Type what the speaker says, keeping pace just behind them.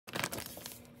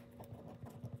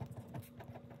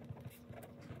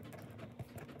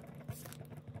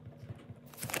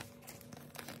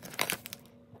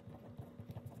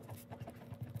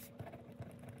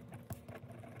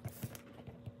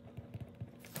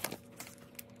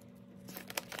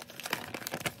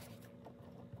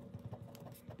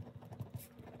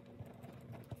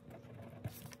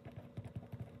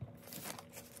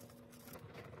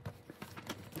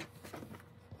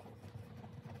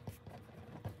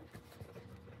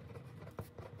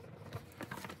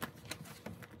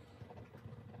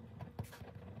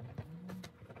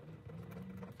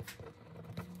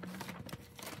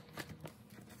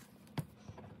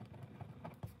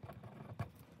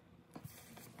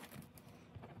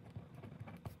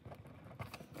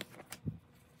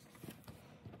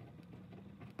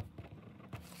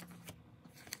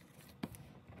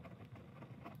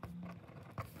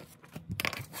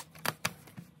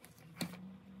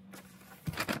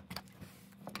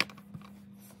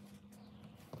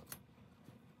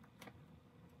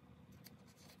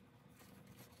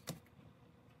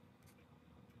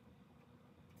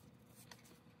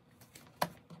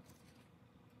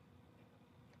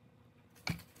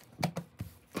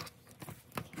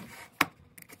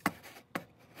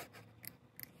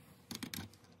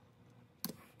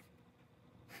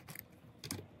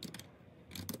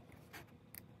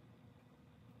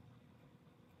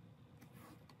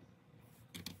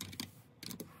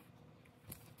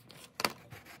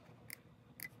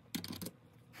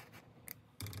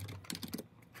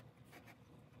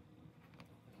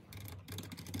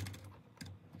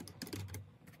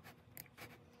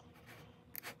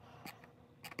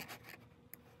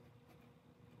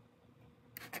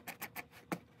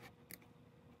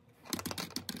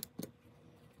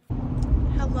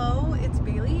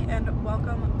and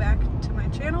welcome back to my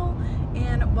channel,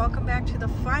 and welcome back to the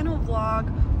final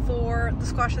vlog for the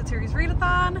Squash That Series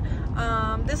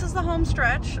readathon. This is the home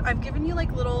stretch. I've given you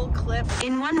like little clips.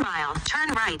 In 1 mile, turn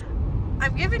right.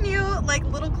 I've given you like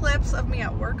little clips of me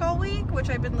at work all week,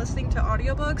 which I've been listening to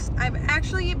audiobooks. I've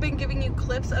actually been giving you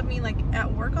clips of me like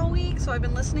at work all week, so I've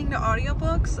been listening to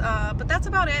audiobooks, but that's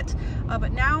about it.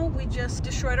 But now we just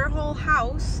destroyed our whole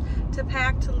house to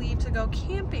pack to leave to go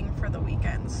camping for the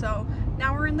weekend. So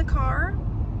now we're in the car.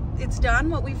 It's done.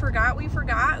 What we forgot,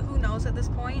 who knows at this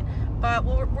point, but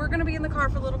we're gonna be in the car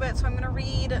for a little bit. So I'm gonna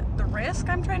read The Risk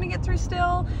I'm trying to get through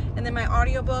still, and then my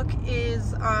audiobook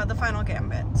is The Final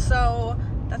Gambit. So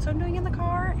that's what I'm doing in the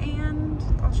car, and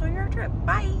I'll show you our trip.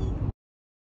 Bye.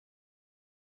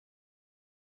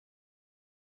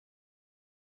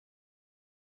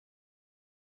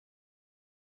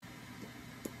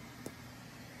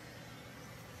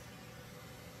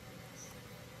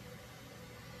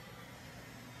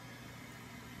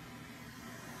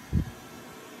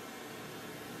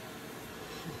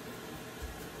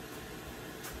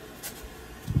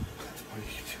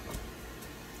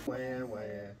 Where,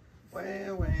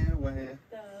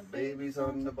 babies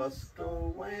on the bus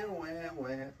go where,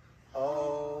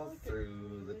 all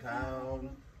through the town.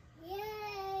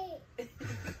 Yay!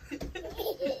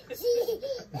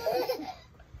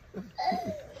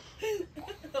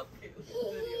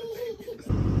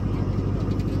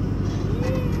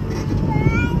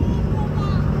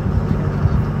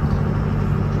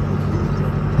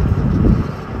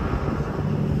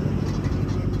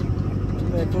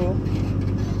 Isn't that cool?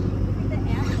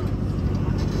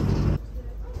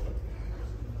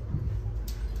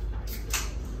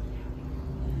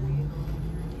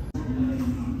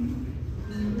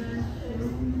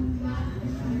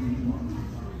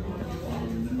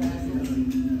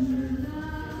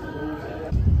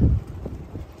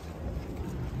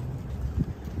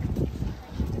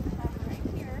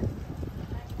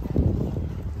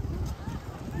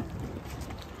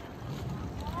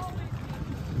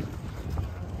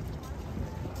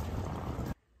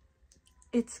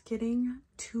 It's getting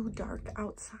too dark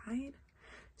outside,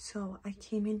 so I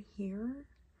came in here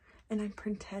and I'm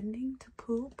pretending to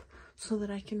poop so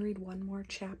that I can read one more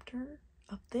chapter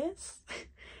of this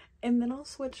and then I'll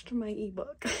switch to my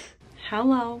ebook.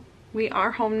 Hello, we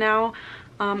are home now,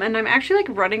 and I'm actually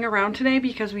like running around today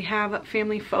because we have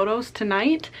family photos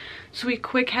tonight, so we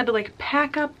quick had to like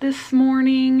pack up this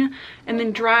morning and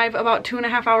then drive about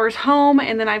 2.5 hours home,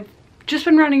 and then I've just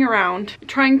been running around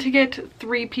trying to get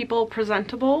 3 people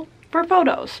presentable for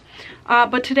photos.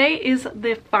 But today is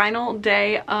the final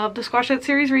day of the Squash That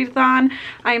Series readathon.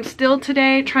 I am still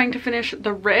today trying to finish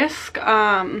The Risk.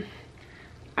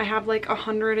 I have like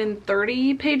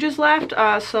 130 pages left,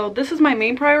 so this is my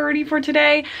main priority for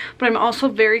today, but I'm also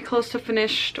very close to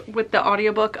finished with the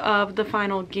audiobook of The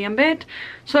Final Gambit.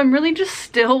 So I'm really just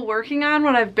still working on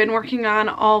what I've been working on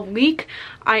all week.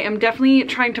 I am definitely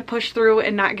trying to push through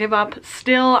and not give up.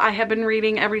 Still, I have been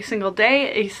reading every single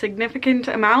day, a significant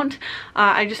amount.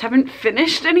 I just haven't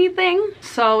finished anything.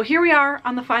 So here we are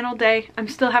on the final day. I'm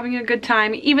still having a good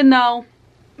time, even though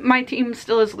my team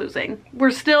still is losing. We're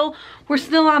still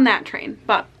on that train,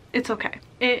 but it's okay.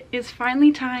 It is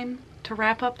finally time to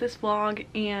wrap up this vlog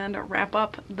and wrap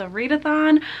up the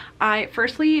readathon. I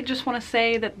firstly just want to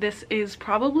say that this is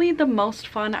probably the most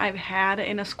fun I've had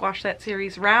in a Squash That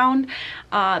Series round.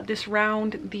 This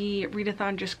round, the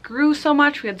readathon just grew so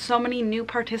much. We had so many new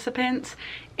participants,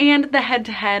 and the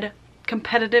head-to-head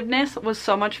competitiveness was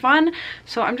so much fun.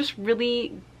 So I'm just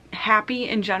really happy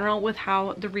in general with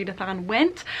how the readathon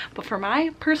went. But for my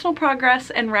personal progress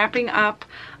and wrapping up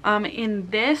in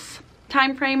this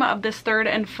time frame of this third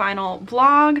and final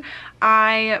vlog,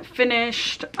 I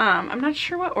finished, I'm not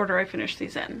sure what order I finished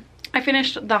these in. I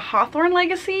finished The Hawthorne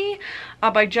Legacy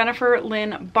by Jennifer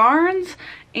Lynn Barnes,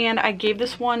 and I gave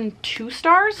this one 2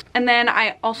 stars. And then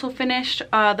I also finished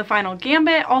The Final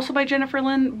Gambit, also by Jennifer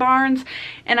Lynn Barnes,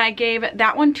 and I gave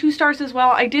that one 2 stars as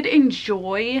well. I did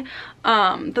enjoy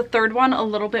the third one a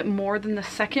little bit more than the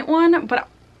second one, but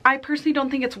I personally don't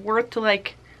think it's worth to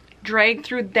like drag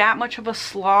through that much of a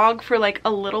slog for like a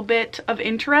little bit of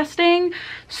interesting.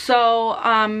 So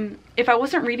if I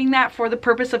wasn't reading that for the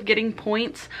purpose of getting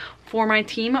points for my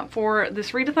team for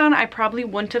this readathon, I probably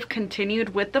wouldn't have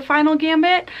continued with The Final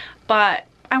Gambit, but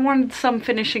I wanted some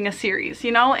finishing a series,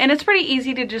 you know, and it's pretty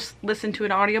easy to just listen to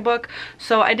an audiobook.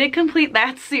 So I did complete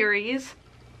that series.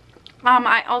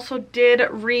 I also did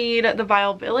read The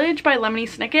Vile Village by Lemony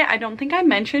Snicket. I don't think I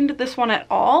mentioned this one at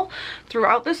all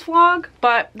throughout this vlog,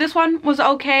 but this one was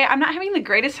okay. I'm not having the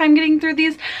greatest time getting through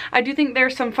these. I do think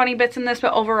there's some funny bits in this,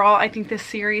 but overall I think this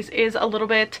series is a little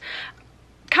bit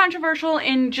controversial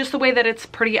in just the way that it's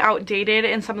pretty outdated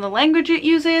in some of the language it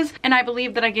uses, and I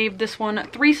believe that I gave this one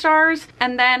 3 stars.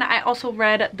 And then I also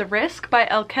read The Risk by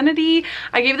Elle Kennedy.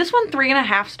 I gave this one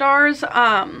 3.5 stars.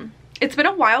 It's been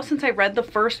a while since I read the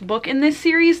first book in this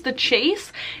series, The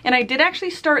Chase, and I did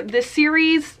actually start this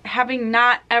series having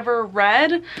not ever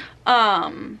read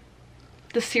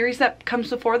the series that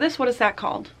comes before this. What is that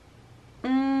called?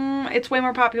 It's way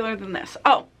more popular than this.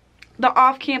 Oh, the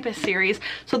Off-Campus series.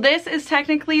 So this is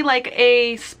technically like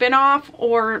a spin-off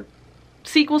or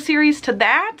sequel series to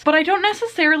that, but I don't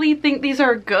necessarily think these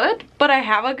are good, but I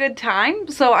have a good time,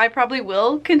 so I probably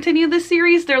will continue this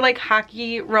series. They're like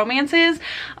hockey romances,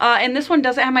 and this one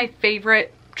doesn't have my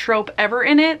favorite trope ever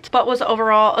in it, but was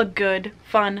overall a good,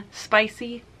 fun,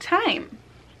 spicy time.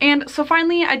 And so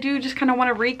finally, I do just kind of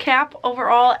want to recap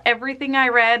overall everything I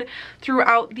read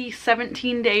throughout the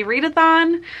 17-day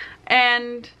readathon,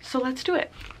 and so let's do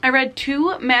it. I read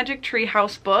 2 Magic Tree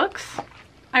House books.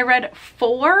 I read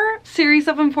 4 Series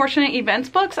of Unfortunate Events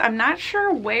books. I'm not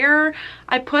sure where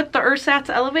I put the Ersatz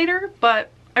Elevator,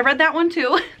 but I read that one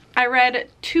too. I read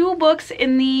 2 books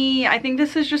in the, I think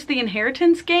this is just the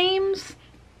Inheritance Games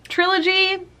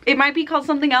trilogy. It might be called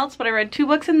something else, but I read 2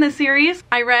 books in this series.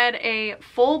 I read a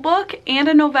full book and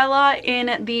a novella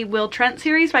in the Will Trent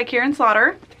series by Karen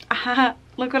Slaughter.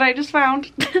 Look what I just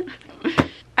found.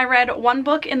 I read 1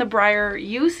 book in the Briar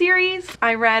U series.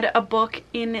 I read a book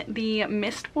in the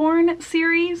Mistborn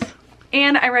series.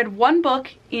 And I read 1 book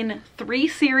in 3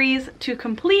 series to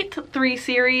complete 3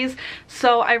 series.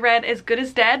 So I read As Good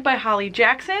as Dead by Holly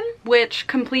Jackson, which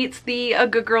completes the A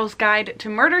Good Girl's Guide to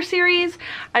Murder series.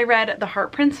 I read The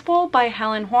Heart Principle by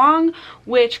Helen Huang,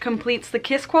 which completes the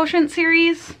Kiss Quotient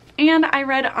series. And I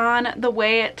read On the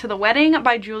Way to the Wedding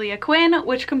by Julia Quinn,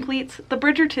 which completes the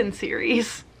Bridgerton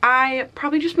series. I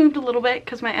probably just moved a little bit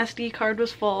because my SD card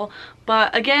was full,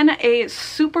 but again, a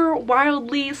super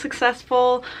wildly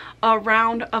successful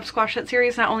round of Squash That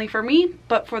series, not only for me,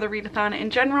 but for the readathon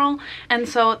in general. And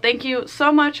so thank you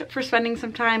so much for spending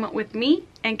some time with me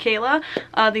and Kayla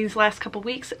these last couple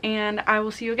weeks, and I will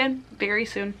see you again very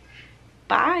soon.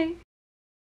 Bye!